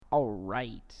All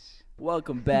right.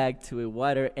 Welcome back to a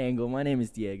wider angle. My name is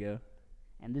Diego.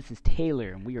 And this is Taylor,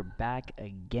 and we are back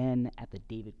again at the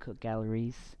David Cook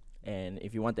Galleries. And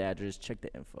if you want the address, check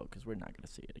the info because we're not going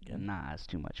to see it again. Nah, it's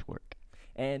too much work.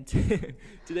 And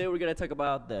today we're going to talk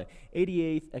about the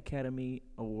 88th Academy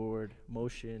Award,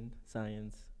 Motion,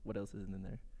 Science. What else is in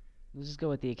there? Let's just go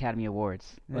with the Academy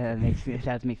Awards. Okay.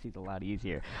 That makes things a lot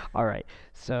easier. All right.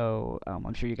 So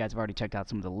I'm sure you guys have already checked out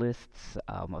some of the lists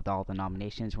of all the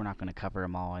nominations. We're not going to cover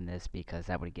them all in this because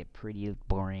that would get pretty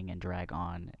boring and drag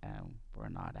on. We're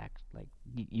not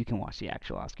you can watch the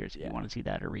actual Oscars if you want to see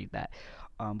that or read that.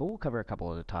 But we'll cover a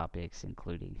couple of the topics,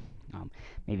 including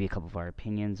maybe a couple of our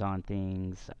opinions on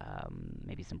things,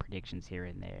 maybe some predictions here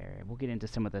and there. We'll get into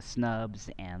some of the snubs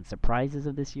and surprises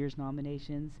of this year's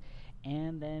nominations.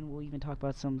 And then we'll even talk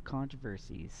about some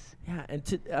controversies. Yeah,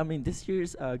 and this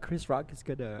year's Chris Rock is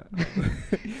gonna.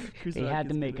 They had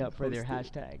to make up for their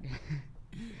hashtag.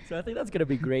 So I think that's gonna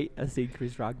be great. I see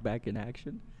Chris Rock back in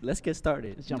action. Let's get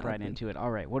started. Let's jump right into it.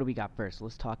 All right, what do we got first?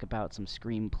 Let's talk about some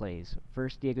screenplays.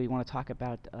 First, Diego, you want to talk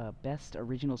about best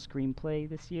original screenplay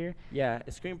this year? Yeah, a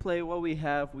screenplay. What we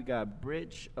got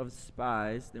Bridge of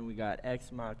Spies. Then we got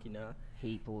Ex Machina.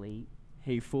 Hateful Eight.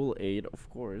 Hateful Eight, of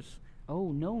course.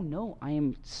 Oh, no, I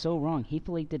am so wrong.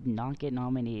 Hateful Eight did not get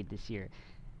nominated this year.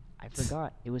 I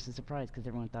forgot. It was a surprise because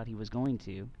everyone thought he was going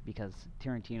to, because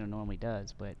Tarantino normally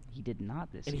does, but he did not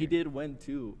this year. And he did win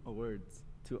 2 awards,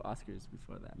 2 Oscars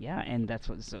before that. Yeah, and that's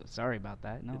what. So sorry about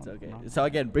that. No, it's okay. So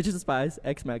again, Bridges of Spies,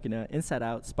 Ex Machina, Inside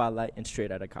Out, Spotlight, and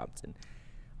Straight Outta Compton.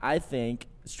 I think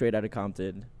Straight Outta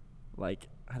Compton, I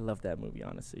love that movie.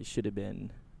 Honestly, should have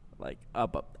been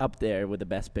up there with the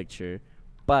Best Picture,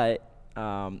 but.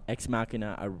 Ex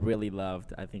Machina I really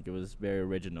loved. I think it was very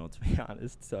original, to be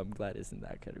honest, so I'm glad it's in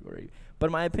that category.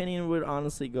 But my opinion would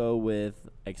honestly go with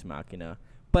Ex Machina,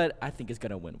 but I think it's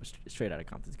going to win. Straight Outta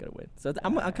Compton's going to win. So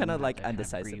I'm kind of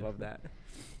undecisive of that.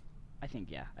 I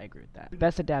think, yeah, I agree with that.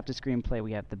 Best adapted screenplay,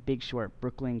 we have The Big Short,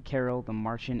 Brooklyn, Carol, The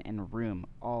Martian, and Room.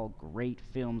 All great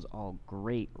films, all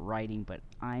great writing, but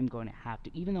I'm going to have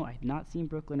to, even though I have not seen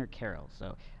Brooklyn or Carol,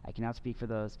 so I cannot speak for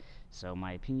those, so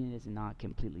my opinion is not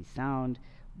completely sound,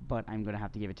 but I'm going to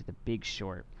have to give it to The Big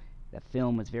Short. The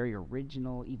film was very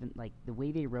original, even the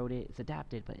way they wrote it, it's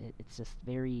adapted, but it's just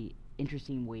very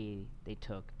interesting way they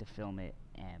took to film it,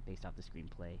 and based off the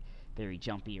screenplay, very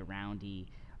jumpy, aroundy,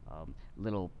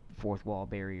 little fourth wall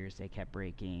barriers they kept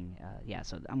breaking.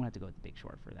 So I'm gonna have to go with The Big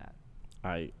Short for that.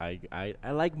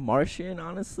 I like Martian,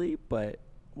 honestly, but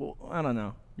I don't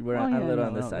know. We're a little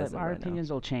undecisive. Our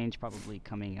opinions will change probably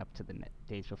coming up to the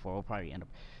days before. We'll probably end up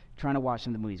trying to watch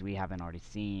some of the movies we haven't already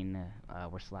seen.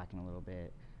 We're slacking a little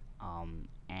bit,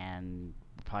 and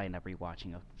we'll probably end up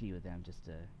rewatching a few of them just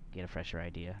to get a fresher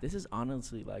idea. This is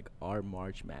honestly our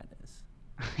March Madness.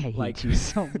 I hate you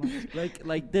so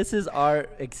much. This is our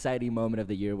exciting moment of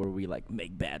the year where we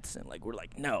make bets and we're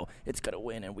no, it's gonna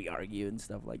win, and we argue and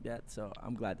stuff like that. So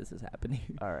I'm glad this is happening.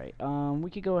 All right. We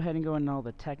could go ahead and go into all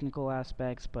the technical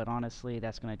aspects, but honestly,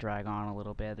 that's gonna drag on a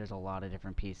little bit. There's a lot of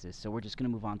different pieces, so we're just gonna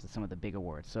move on to some of the big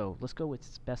awards. So let's go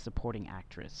with Best Supporting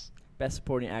Actress. Best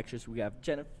Supporting Actress, we have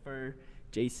Jennifer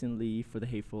Jason Leigh for The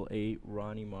Hateful Eight,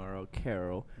 Ronnie Mara,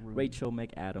 Carol, Rachel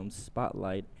McAdams,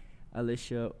 Spotlight,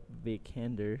 Alicia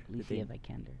Vikander.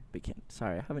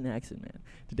 Sorry, I have an accent, man.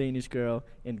 The Danish Girl,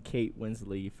 and Kate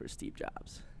Winslet for Steve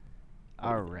Jobs.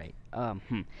 All right.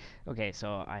 Okay,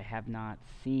 so I have not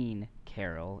seen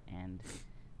Carol, and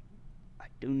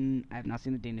I have not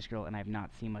seen The Danish Girl, and I have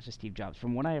not seen much of Steve Jobs.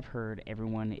 From what I have heard,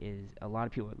 a lot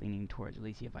of people are leaning towards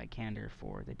Alicia Vikander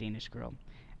for The Danish Girl,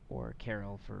 or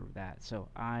Carol for that. So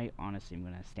I honestly am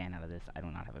gonna stand out of this. I do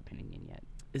not have an opinion yet.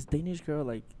 Is Danish Girl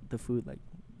the food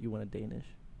you want a Danish?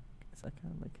 Is that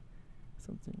kind of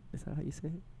something? Is that how you say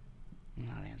it? I'm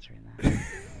not answering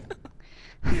that.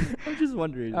 I'm just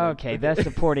wondering. Okay, Best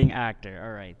Supporting Actor.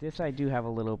 All right, this I do have a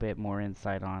little bit more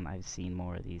insight on. I've seen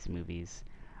more of these movies.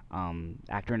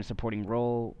 Actor in a supporting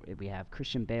role, we have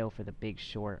Christian Bale for The Big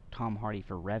Short, Tom Hardy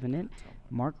for Revenant,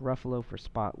 Mark Ruffalo for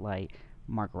Spotlight,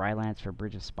 Mark Rylance for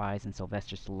Bridge of Spies, and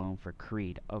Sylvester Stallone for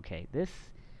Creed. Okay, this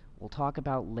we'll talk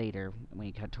about later when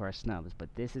we cut to our snubs, but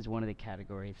this is one of the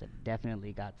categories that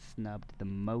definitely got snubbed the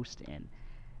most in.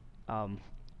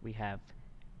 We have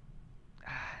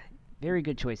very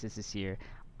good choices this year.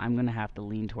 I'm gonna have to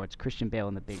lean towards Christian Bale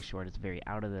in The Big Short. It's very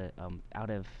out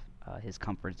of his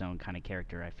comfort zone kind of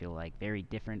character. I feel like very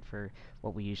different for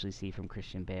what we usually see from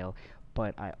Christian Bale.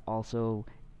 But I also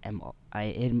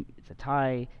it's a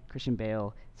tie. Christian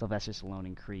Bale, Sylvester Stallone,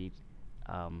 and Creed.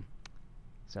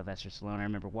 Sylvester Stallone, I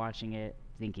remember watching it,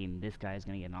 thinking this guy is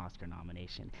going to get an Oscar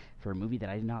nomination for a movie that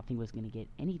I did not think was going to get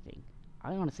anything.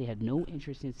 I honestly had no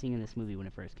interest in seeing this movie when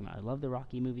it first came out. I love the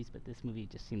Rocky movies, but this movie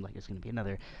just seemed like it was going to be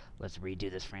another, let's redo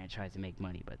this franchise and make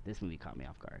money. But this movie caught me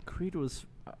off guard. Creed was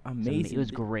It amazing. was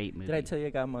a great movie. Did I tell you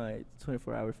I got my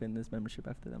 24-hour fitness membership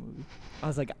after that movie? I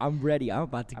was like, I'm ready. I'm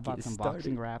about to I get bought some started.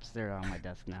 boxing wraps. They're on my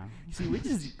desk now.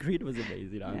 See, Creed was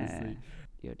amazing, honestly.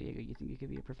 Yo, Diego, you think you could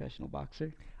be a professional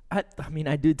boxer? I mean,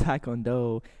 I do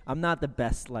taekwondo. I'm not the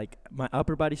best. Like, my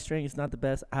upper body strength is not the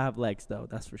best. I have legs, though.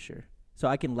 That's for sure. So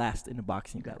I can last in a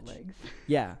boxing You got match. legs?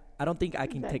 Yeah. I don't think I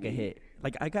What can does take that a mean? hit.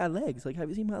 Like, I got legs. Like, have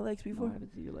you seen my legs No, before? I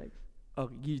haven't seen your legs.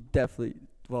 Oh, you definitely.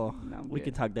 Well, No, I'm we good.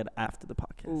 can talk that after the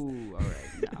podcast. Ooh, all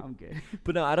right. No, I'm good.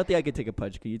 But no, I don't think I could take a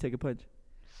punch. Can you take a punch?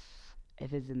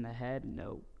 If it's in the head,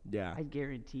 no. Yeah. I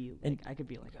guarantee you. And- Like, I could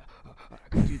be like, I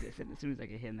could do this, and as soon as I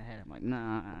get hit in the head, I'm like,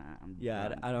 nah. Yeah,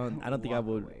 done. I don't think I Walk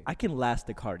would. away. I can last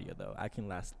the cardio though. I can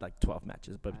last like 12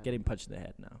 matches, but I- getting punched in the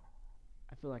head, no.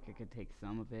 I feel like I could take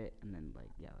some of it, and then like,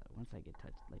 yeah, once I get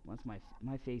touched, like once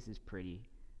my face is pretty,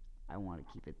 I want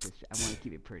to keep it this. I want to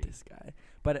keep it pretty. This guy.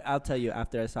 But I'll tell you,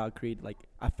 after I saw Creed, like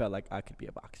I felt like I could be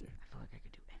a boxer. I feel like I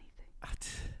could do anything.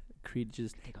 Creed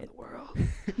just. Take on the world.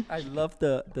 I love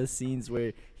the scenes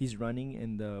where he's running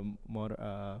in the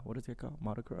motor. What is it called?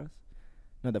 Motocross.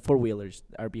 No, the 4-wheelers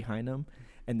are behind him,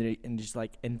 and they're just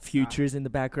like and futures in the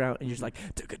background, and you're just like,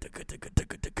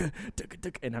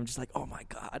 and I'm just like, oh my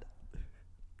god,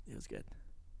 it was good.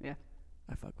 Yeah.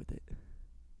 I fuck with it.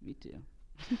 Me too.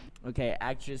 Okay,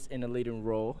 actress in a leading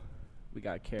role, we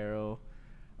got Carol,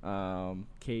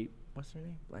 Kate, what's her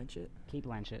name? Blanchett. Kate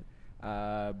Blanchett.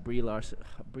 Brie Larson.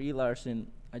 Brie Larson.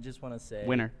 I just want to say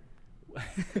Winner.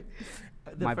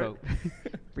 The My fir- vote.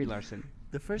 Brie Larson.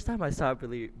 The first time I saw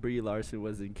Brie Larson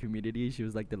was in Community. She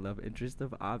was like the love interest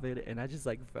of Ovid, and I just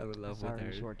like fell in love Sorry, with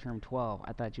her. Short Term 12.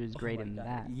 I thought she was Oh great my in God.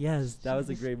 that. Yes, that was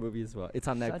a She's great movie as well. It's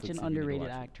on Netflix. Such you an need to underrated watch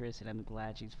it. actress, and I'm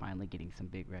glad she's finally getting some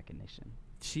big recognition.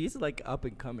 She's like up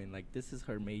and coming. Like this is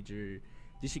her major.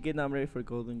 Did she get nominated for a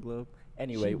Golden Globe?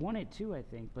 Anyway, She won it too, I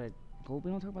think, but we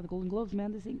don't talk about the Golden Globes,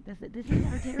 man. This ain't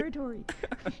our territory.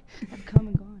 That's come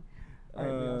and gone. All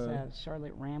right, we also have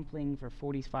Charlotte Rampling for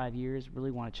 45 years.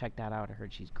 Really want to check that out. I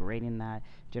heard she's great in that.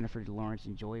 Jennifer Lawrence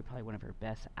and Joy, probably one of her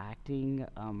best acting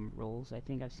roles I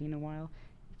think I've seen in a while,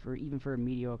 for a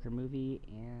mediocre movie.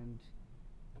 And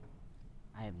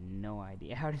I have no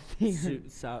idea how to say her.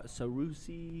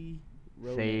 Saoirse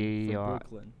Ronan Say from your-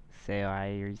 Brooklyn.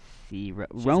 Saoirse She's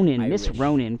Ronan, Miss Irish.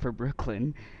 Ronan for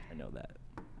Brooklyn. I know that.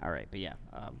 All right, but yeah,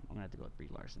 I'm gonna have to go with Brie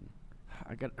Larson.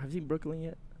 Have you seen Brooklyn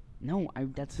yet? No,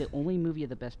 that's the only movie of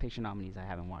the Best Picture nominees I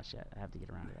haven't watched yet. I have to get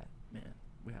around to that.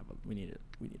 Man, we need it.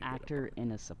 Actor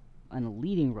in a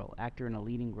leading role. Actor in a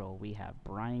leading role. We have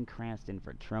Bryan Cranston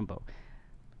for Trumbo.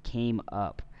 Came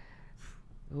up.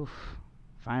 Oof.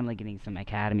 Finally getting some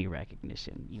Academy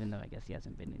recognition, even though I guess he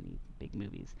hasn't been in any big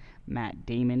movies. Matt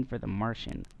Damon for The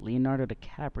Martian. Leonardo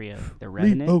DiCaprio, The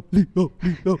Revenant. Leo.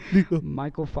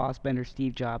 Michael Fassbender,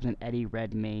 Steve Jobs, and Eddie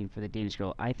Redmayne for The Danish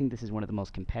Girl. I think this is one of the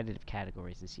most competitive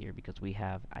categories this year because I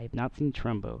have not seen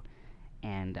Trumbo,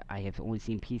 and I have only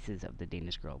seen pieces of The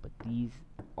Danish Girl. But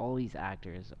all these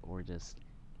actors are just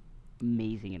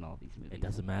amazing in all these movies. It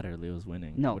doesn't matter. Leo's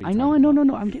winning. No, What are I you know, talking about?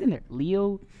 no. I'm getting there.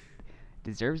 Leo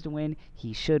deserves to win.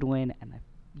 He should win, and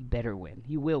he better win.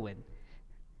 He will win.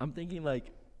 I'm thinking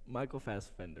like Michael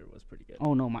Fassbender was pretty good.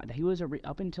 Oh no, he was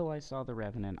up until I saw The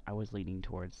Revenant. I was leaning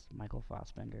towards Michael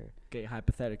Fassbender. Okay,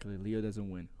 hypothetically, Leo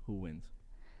doesn't win. Who wins?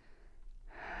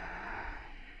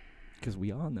 Because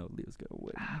we all know Leo's gonna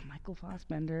win. Michael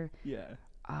Fassbender. Yeah.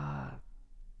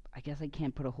 I guess I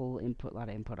can't put a lot of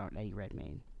input on Eddie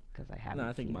Redmayne because I haven't. No,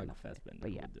 I think seen Michael enough of it. Fassbender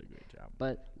But yeah, will do a great job.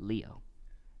 but Leo.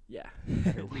 Yeah.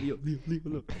 Leo.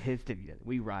 Leo. Pissed if he doesn't.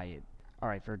 We riot. All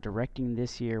right, for directing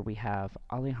this year, we have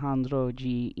Alejandro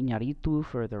G. Iñárritu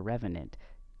for The Revenant,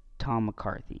 Tom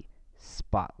McCarthy,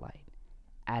 Spotlight,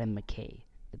 Adam McKay,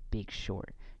 The Big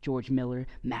Short, George Miller,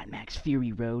 Mad Max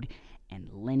Fury Road, and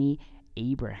Lenny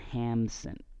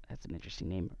Abrahamson. That's an interesting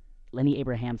name. Lenny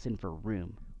Abrahamson for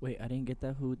Room. Wait, I didn't get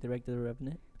that. Who directed The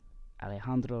Revenant?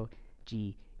 Alejandro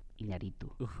G. Iñárritu.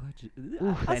 Ooh,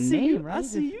 Ooh, I that see name, you. I right?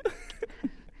 see you.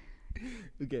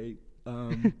 Okay.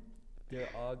 They're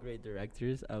all great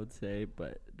directors, I would say,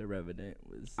 but The Revenant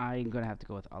was I'm going to have to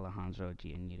go with Alejandro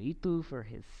G. Iñárritu for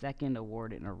his second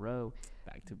award in a row.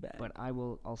 back to back. But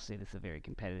I'll say this is a very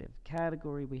competitive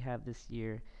category we have this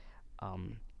year.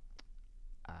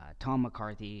 Tom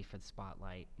McCarthy for the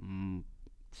Spotlight.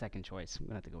 Second choice. I'm going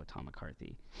to have to go with Tom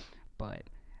McCarthy. But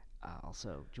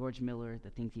also, George Miller,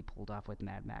 the things he pulled off with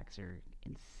Mad Max are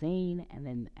insane. And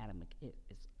then Adam McKay.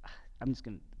 I'm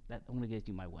going to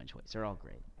do my one choice. They're all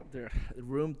great.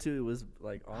 Room 2 was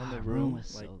like on the Room room.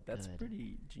 was Like so that's good.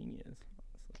 pretty genius.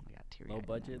 Honestly. I got Oscar Low yet.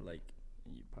 budget, like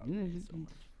you probably You, made so you, much.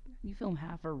 you film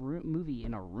half a movie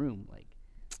in a room, like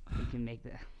you can make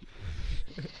that.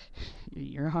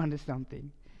 You're onto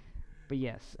something. But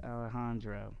yes,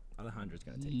 Alejandro, Alejandro's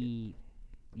gonna take it. he,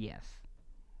 yes,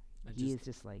 I he just is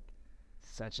just like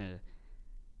such a,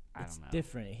 I it's don't know.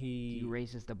 different. He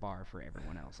raises the bar for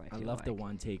everyone else. I I feel love like the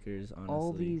one takers. Honestly,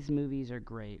 all these movies are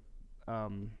great. I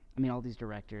mean, all these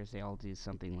directors, they all do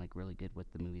something like really good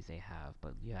with the movies they have.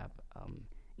 But you have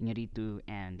Iñárritu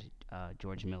and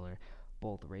George Miller,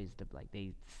 both raised the like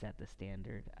they set the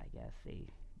standard. I guess they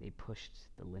pushed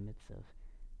the limits of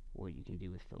what you can do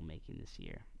with filmmaking this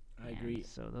year. I And agree.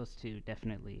 So those two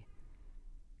definitely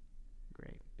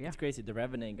great. Yeah, It's crazy. The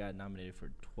Revenant got nominated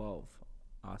for 12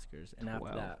 Oscars, and after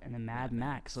 12. that, And then Mad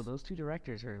Max. So those two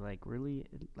directors are like really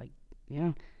like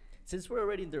yeah. Since we're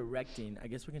already directing, I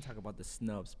guess we can talk about the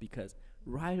snubs because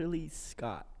Riley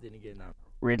Scott didn't get nominated.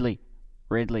 Ridley,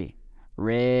 Ridley,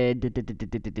 Ridley,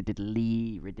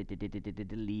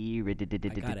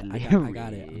 I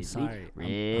got it. I'm sorry.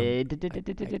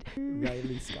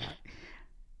 Riley Scott.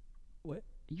 What?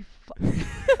 You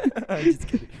I'm just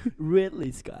kidding.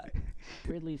 Ridley Scott.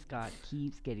 Ridley Scott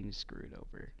keeps getting screwed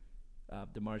over.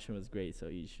 The Martian was great, so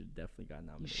he should definitely got He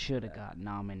nominated. should have got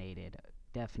nominated,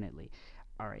 definitely.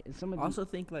 All right, and some of Also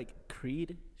think like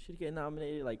Creed should get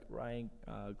nominated, like Ryan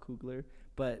Coogler,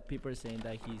 but people are saying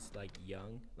that he's like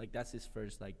young, like that's his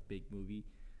first like big movie.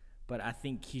 But I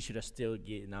think he should have still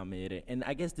get nominated, and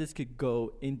I guess this could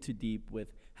go into deep with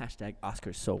hashtag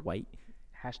OscarsSoWhite.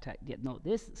 hashtag. Yeah, no,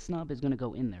 this snub is gonna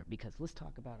go in there because let's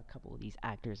talk about a couple of these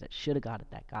actors that should have got it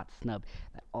that got snubbed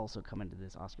that also come into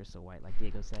this Oscar so white. Like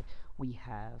Diego said, we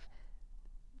have.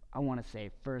 I want to say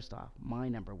first off, my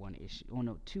number one issue. Oh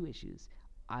no, two issues.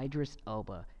 Idris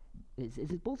Elba is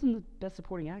it both in the Best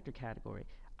Supporting Actor category.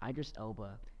 Idris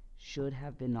Elba should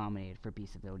have been nominated for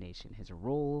Beast of No Nation. His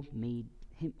role made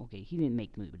him okay. He didn't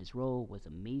make the movie, but his role was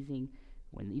amazing.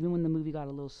 Even when the movie got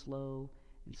a little slow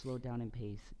and slowed down in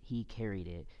pace, he carried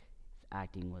it. His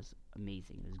acting was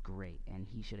amazing. It was great, and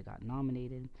he should have got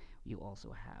nominated. You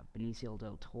also have Benicio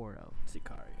del Toro.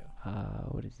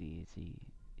 Sicario. What is he? Is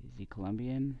he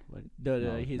Colombian? What?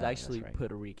 No, he's no, that's actually right.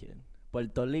 Puerto Rican.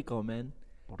 Puerto Rico, man.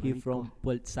 Puerto He Rico.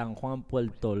 from San Juan,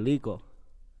 Puerto Rico.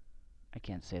 I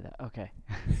can't say that. Okay.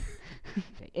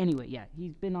 Okay. Anyway, yeah,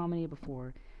 he's been nominated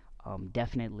before.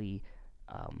 Definitely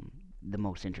the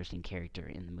most interesting character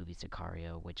in the movie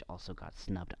Sicario, which also got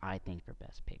snubbed, I think, for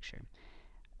Best Picture.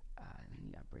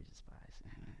 You got Bridge of Spies.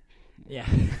 Yeah.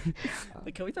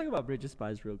 But can we talk about Bridge of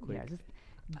Spies real quick? Yeah, just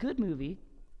good movie.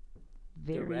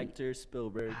 Very. Director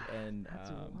Spielberg and That's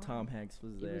a lot. Tom Hanks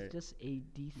was It there. was just a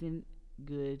decent,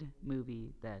 good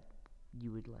movie that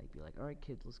you would like. Be like, all right,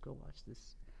 kids, let's go watch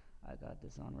this. I got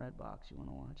this on Redbox. You want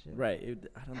to watch it? Right.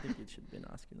 I don't think it should have been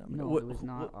Oscar nominated. No, What- it was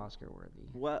not what- Oscar worthy.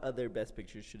 What other Best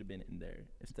Pictures should have been in there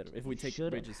instead of if we take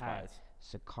Should Bridge have of had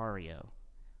Spies? Sicario,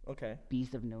 Okay.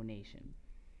 Beast of No Nation.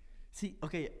 See,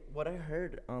 okay, what I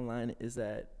heard online is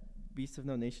that Beast of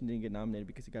No Nation didn't get nominated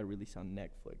because it got released on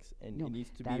Netflix and No, it needs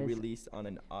to be that is- released on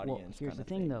an audience. Well, here's the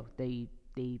kinda thing, though. They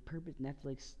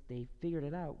Netflix. They figured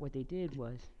it out. What they did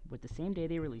was, with the same day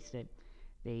they released it,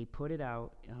 they put it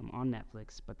out on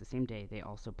Netflix. But the same day, they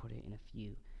also put it in a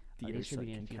few Theaters so it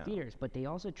distributed in a can few count. theaters. But they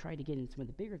also tried to get in some of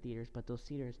the bigger theaters. But those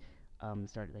theaters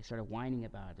started whining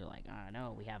about it. They're like,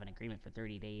 no, we have an agreement for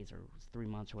 30 days or 3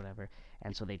 months or whatever.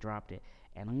 And so they dropped it.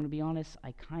 And I'm gonna be honest.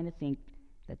 I kind of think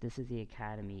that this is the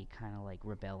Academy kind of like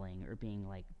rebelling or being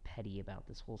like petty about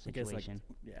this whole I guess, situation.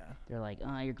 yeah. They're like,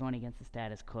 you're going against the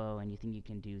status quo, and you think you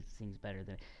can do things better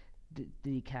than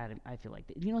the Academy. I feel like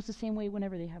it's the same way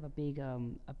whenever they have a big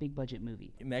budget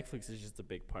movie. Netflix is just a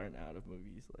big part now of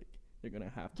movies. Like they're gonna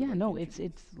have to. Yeah, like, no, it's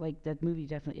introduce- like that movie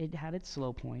definitely it had its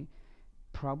slow point.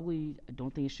 Probably, I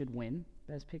don't think it should win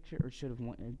Best Picture or should have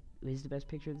won. It is the Best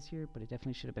Picture this year, but it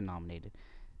definitely should have been nominated.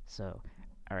 So,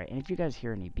 all right. And if you guys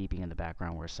hear any beeping in the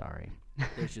background, we're sorry.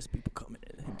 There's just people coming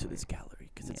into this gallery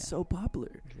because it's Yeah. so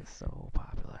popular. It's so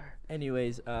popular.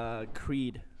 Anyways,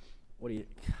 Creed. What do you?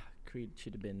 Creed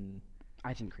should have been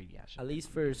I think Creed, yeah, should at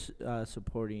least for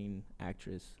supporting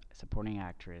actress. supporting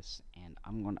actress, and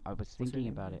I was What's her thinking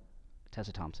name about again? it.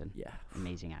 Tessa Thompson, Yeah,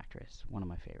 amazing actress, one of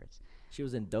my favorites. she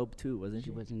was in Dope too, wasn't she?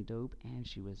 She was in Dope, and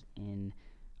she was in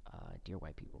Dear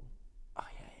White People. Oh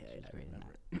yeah, She was I great in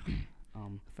remember. I I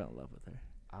fell in love with her.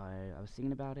 was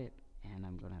thinking about it, and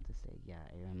I'm gonna have to say, yeah,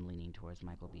 I'm leaning towards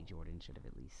Michael B. Jordan should have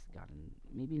at least gotten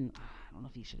maybe I don't know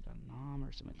if he should have gotten a nom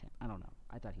or something. I don't know.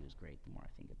 I thought he was great. The more I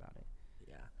think about it.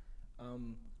 Yeah.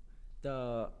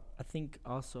 I think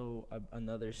also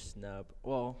another snub.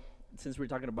 Well, since we're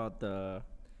talking about the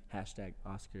hashtag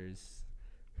Oscars,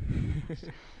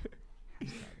 Hashtag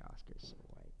Oscars.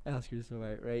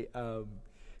 OscarsSoWhite, right?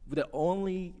 The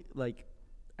only like,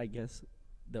 I guess,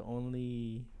 the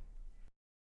only.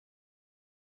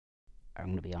 I'm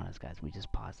gonna be honest, guys. We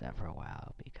just paused that for a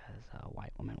while because a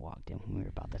white woman walked in when we were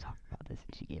about to talk about this,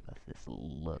 and she gave us this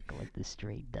look, like this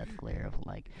straight death glare of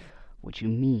like, "What you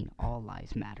mean? All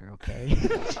lives matter, okay?"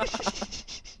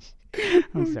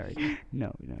 I'm sorry.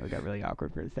 No, it got really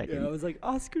awkward for a second. Yeah, I was like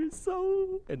Oscar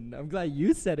so, and I'm glad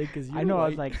you said it because you. I know. I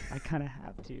was like, I kind of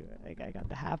have to. Like, I got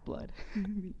the half blood.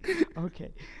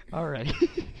 Okay, all right.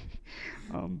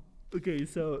 Okay,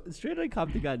 so Straight Outta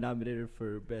Compton got nominated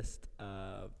for best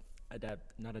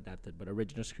not adapted, but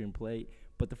original screenplay.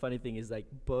 But the funny thing is, like,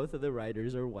 both of the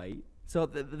writers are white. So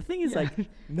the thing is, like,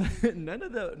 none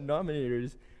of the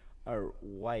nominators are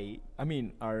white. I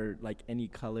mean, are like any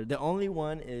color. The only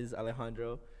one is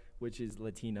Alejandro, which is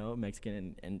Latino,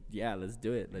 Mexican, and yeah, let's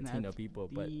do it, Latino people.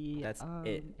 But that's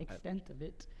it. Extent of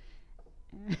it.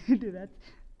 That's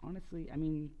honestly, I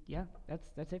mean, yeah,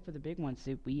 that's it for the big ones.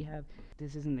 So we have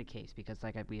this isn't the case because,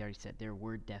 like we already said, there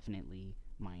were definitely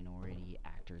minority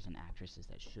actors and actresses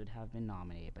that should have been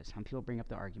nominated. But some people bring up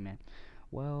the argument,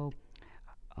 well,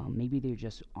 maybe they're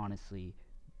just honestly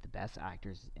the best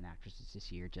actors and actresses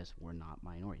this year just were not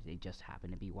minorities. They just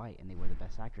happened to be white and they were the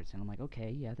best actors. And I'm like, okay,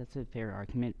 yeah, that's a fair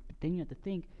argument. But then you have to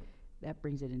think that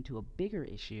brings it into a bigger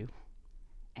issue,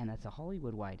 and that's a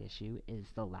Hollywood-wide issue, is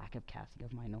the lack of casting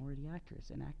of minority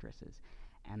actors and actresses.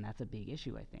 And that's a big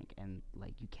issue, I think. And,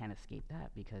 like, you can't escape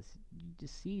that because you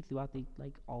just see throughout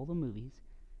all the movies,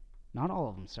 not all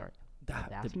of them, sorry, the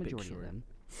vast majority of them,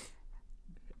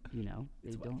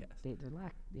 they don't, they're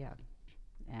lack, yeah.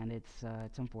 And it's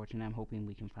unfortunate. I'm hoping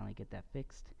we can finally get that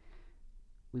fixed.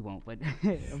 We won't, but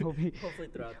I'm hoping. Hopefully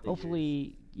throughout the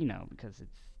years. Because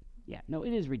it's, yeah, no,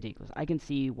 it is ridiculous. I can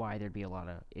see why there'd be a lot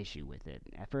of issue with it.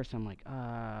 At first, I'm like,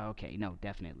 okay, no,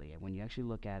 definitely. And when you actually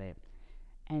look at it,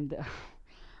 and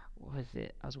what was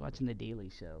it? I was watching The Daily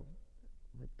Show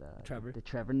with Trevor. The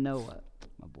Trevor Noah,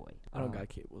 my boy. I don't got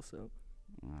cable, so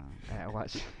I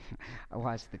watched I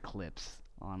watched the clips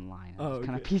online. I Oh, was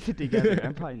kind of okay. piece it together.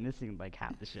 I'm probably missing like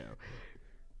half the show.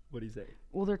 what do you say?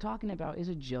 Well, they're talking about, it's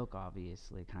a joke,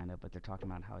 obviously, kind of, but they're talking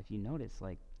about how, if you notice,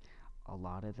 like, a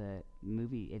lot of the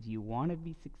movie, if you want to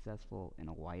be successful in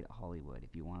a white Hollywood,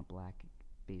 if you want a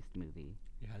black-based movie,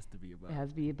 It has to be about. it has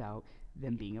to be about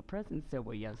them being a presence. So,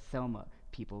 well, you have Selma,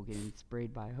 people getting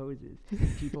sprayed by hoses,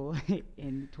 people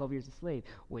in 12 Years a Slave,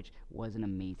 which was an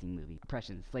amazing movie.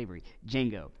 Oppression, slavery,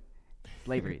 Django,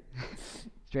 slavery.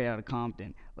 Straight Outta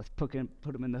Compton. Let's put him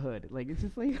in the hood. Like, it's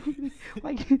just like,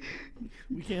 like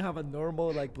We can't have a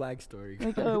normal like black story.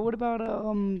 like what about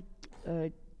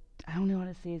I don't know how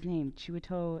to say his name.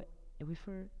 Chiwetel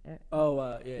Ejiofor. Yeah.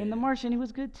 In The yeah. Martian, he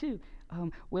was good too.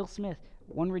 Will Smith.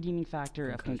 One redeeming factor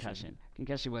of Concussion.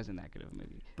 Concussion wasn't that good of a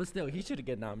movie, But still, he should have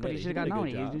get nominated. but he should have did got a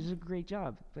good nominated. He job. did a great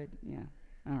job. But yeah,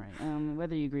 all right.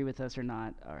 Whether you agree with us or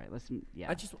not, all right. Yeah.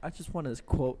 I just want to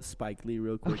quote Spike Lee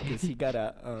real quick because he got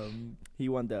he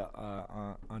won the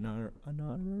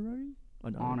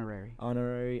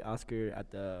honorary Oscar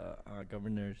at the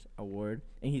Governor's Award,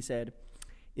 and he said,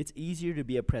 "It's easier to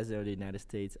be a president of the United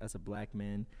States as a black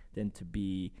man than to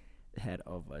be head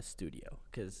of a studio."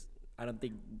 Because I don't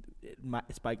think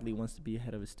Spike Lee wants to be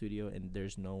head of a studio, and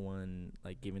there's no one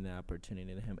like giving the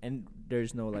opportunity to him, and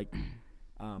there's no like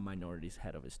minorities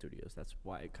head of his studios. That's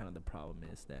why kind of the problem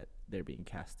is that they're being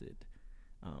casted.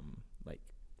 Like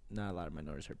not a lot of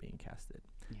minorities are being casted.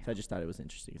 Yeah. So I just thought it was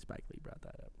interesting. Spike Lee brought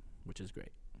that up, which is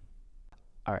great.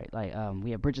 All right, like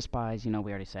we have Bridge of Spies. We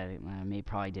already said it. May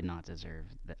probably did not deserve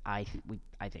that. I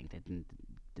think they didn't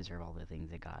deserve all the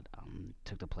things it got.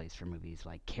 Took the place for movies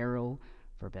like Carol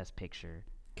for Best Picture.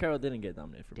 Carol didn't get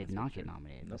nominated for Did Best not Picture. get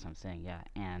nominated. Nope. That's what I'm saying. Yeah,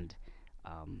 and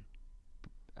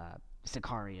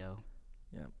Sicario.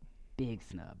 Yeah. Big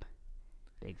snub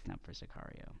for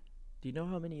Sicario. Do you know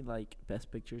how many like Best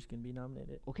Pictures can be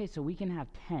nominated? Okay, so we can have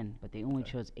 10, but they only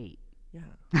chose 8.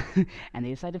 Yeah. And they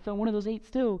decided to film one of those 8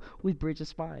 still with Bridge of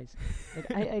Spies. Like,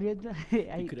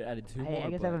 You could have added 2 more. I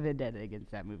guess I have a vendetta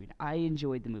against that movie. I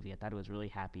enjoyed the movie. I thought it was really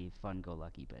happy, fun, go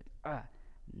lucky, but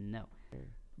no.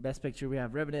 Best Picture, we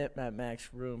have Revenant, Mad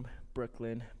Max, Room,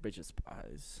 Brooklyn, Bridge of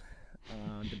Spies,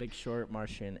 The Big Short,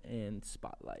 Martian, and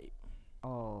Spotlight.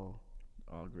 Oh,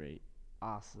 All great.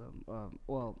 awesome.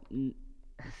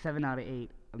 7 out of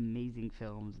 8 amazing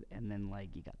films, and then like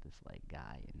you got this like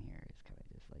guy in here who's kind of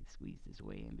just like squeezed his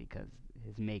way in because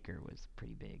his maker was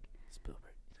pretty big.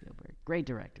 Spielberg. Great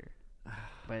director.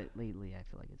 But lately I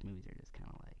feel like his movies are just kind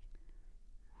of like,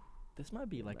 This might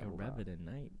be like a Level up. Revenant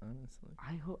night, honestly.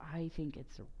 I think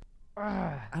it's a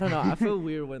I don't know. I feel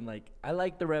weird when like I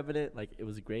like The Revenant, like it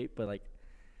was great, but like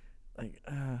like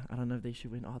I don't know if they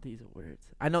should win all these awards.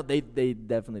 I know they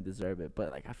definitely deserve it,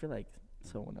 but like I feel like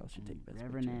someone else should take Best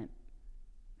Revenant,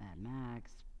 Mad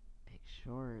Max, Big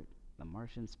Short, The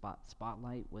Martian,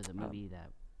 Spotlight was a movie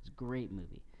that was a great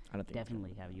movie. I don't think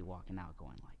Definitely have you walking out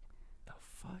going like, the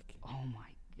fuck. oh my.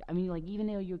 I mean, like even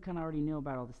though you kind of already know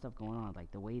about all the stuff going on,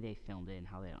 like the way they filmed it and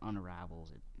how it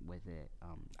unravels it with it,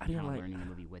 I didn't like. learning the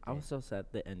movie with I it. was so sad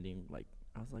the ending. Like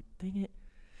I was like, dang it.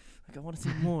 Like I want to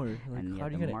see more. Like And how yeah,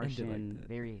 are you The gonna Martian, end it like that?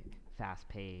 very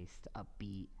fast-paced,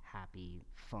 upbeat, happy,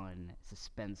 fun,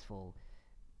 suspenseful,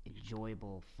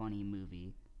 enjoyable, funny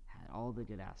movie. Had all the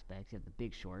good aspects. You had The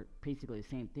Big Short, basically the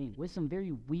same thing, with some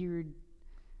very weird,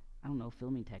 I don't know,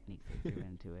 filming techniques they threw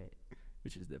into it.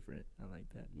 Which is different. I like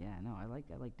that. Yeah, no, I like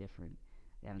different.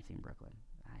 I haven't seen Brooklyn.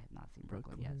 I have not seen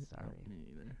Brooklyn yet. Sorry. Oh, me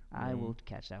neither. I will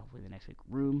catch that hopefully the next week.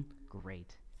 Room,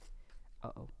 great.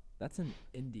 Uh-oh. That's an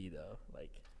indie though. Like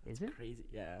Is it? crazy.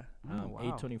 Yeah. Oh,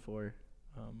 wow. A24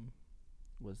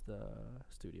 was the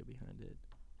studio behind it.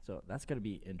 So that's gonna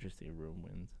be interesting. Room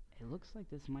wins. It looks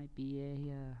like this might be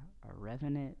a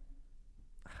Revenant.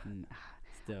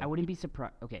 Still. I wouldn't be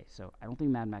surprised. Okay, so I don't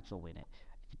think Mad Max will win it.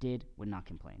 If it did, would not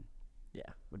complain. Yeah.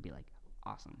 Would be like,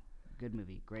 awesome. Good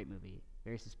movie, great movie,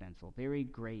 very suspenseful, very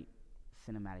great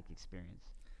cinematic experience.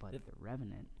 But The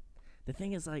Revenant. The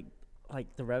thing is like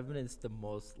The Revenant's the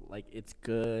most like it's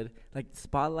good. Like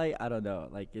Spotlight, I don't know.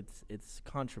 Like it's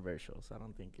controversial, so I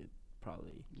don't think it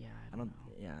probably. Yeah, I don't.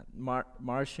 know. Yeah.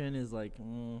 Martian is like.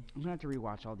 I'm gonna have to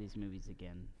rewatch all these movies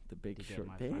again. The Big to get Short.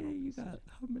 my Hey, final you decision. got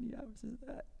how many hours is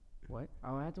that? What?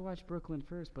 Oh, I had to watch Brooklyn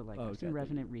first, but like Oh, I've okay, seen I thought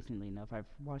Revenant you- recently enough. I've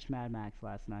watched Mad Max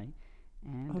last night,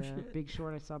 and Oh, shit. Big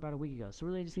Short I saw about a week ago. So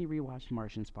really, I just need to rewatch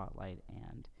Martian, Spotlight,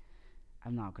 and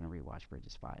I'm not gonna rewatch Bridge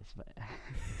of Spies, but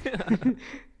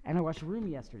and I watched Room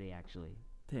yesterday actually.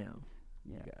 Damn.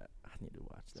 Yeah. I need to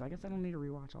watch that. So I guess I don't need to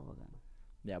rewatch all of them.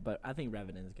 Yeah, but I think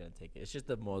Revenant is gonna take it. It's just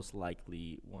the most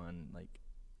likely one. Like,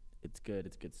 it's good.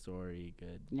 It's good story.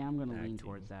 Good. Yeah, I'm gonna lean acting.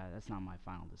 towards that. That's not my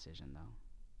final decision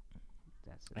though.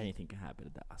 That's just Anything can happen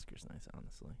at the Oscars. Nice,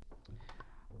 honestly.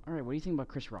 all right. What do you think about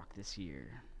Chris Rock this year?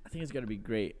 I think it's gonna be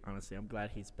great. Honestly, I'm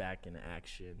glad he's back in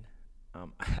action.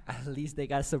 At least they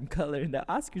got some color in the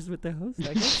Oscars with the host,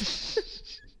 I guess.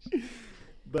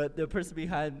 But the person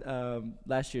behind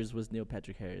last year's was Neil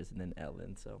Patrick Harris and then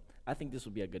Ellen. So I think this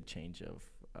will be a good change of.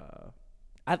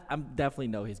 I'm definitely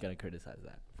know he's gonna criticize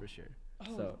that for sure.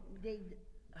 So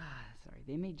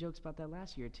They made jokes about that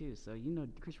last year too. So you know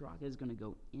Chris Rock is gonna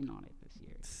go in on it this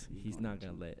year. he's not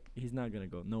gonna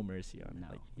go no mercy on No.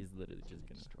 it. Like he's literally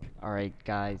just gonna. All right,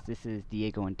 guys, this is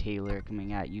Diego and Taylor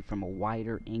coming at you from a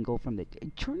wider angle from the.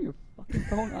 Turn your fucking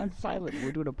phone on silent.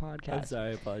 We're doing a podcast. I'm sorry,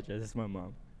 I apologize. It's my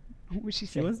mom. What was she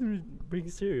She saying? wants to bring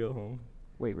cereal home.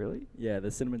 Wait, really? Yeah, the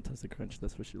cinnamon toasted crunch.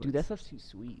 That's what she likes. Dude, that stuff's too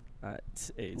sweet.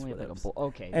 It's Only have, like a whatevs. bowl.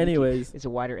 Okay. thank you. Anyways, It's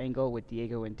a wider angle with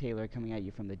Diego and Taylor coming at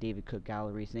you from the David Cook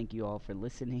Galleries. Thank you all for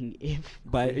listening. If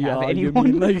by we have y'all, you anyone,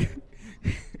 mean like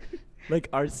like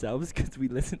ourselves because we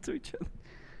listen to each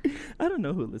other. I don't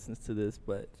know who listens to this,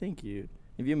 but thank you.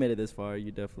 If you made it this far,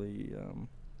 you definitely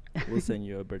we'll send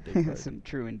you a birthday card. some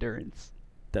true endurance.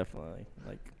 Definitely.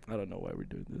 Like I don't know why we're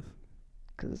doing this.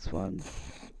 'Cause it's fun.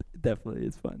 Definitely,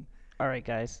 it's fun. All right,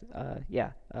 guys.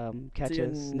 Catch See you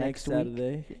us next week.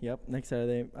 Saturday. Yep, next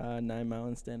Saturday, 9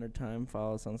 Mountain Standard Time.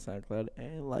 Follow us on SoundCloud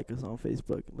and like us on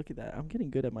Facebook. Look at that. I'm getting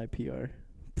good at my PR.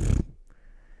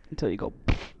 Until you go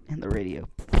in the radio.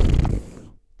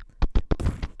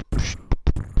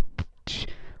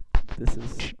 This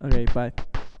is okay. Bye.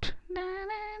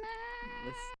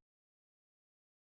 Let's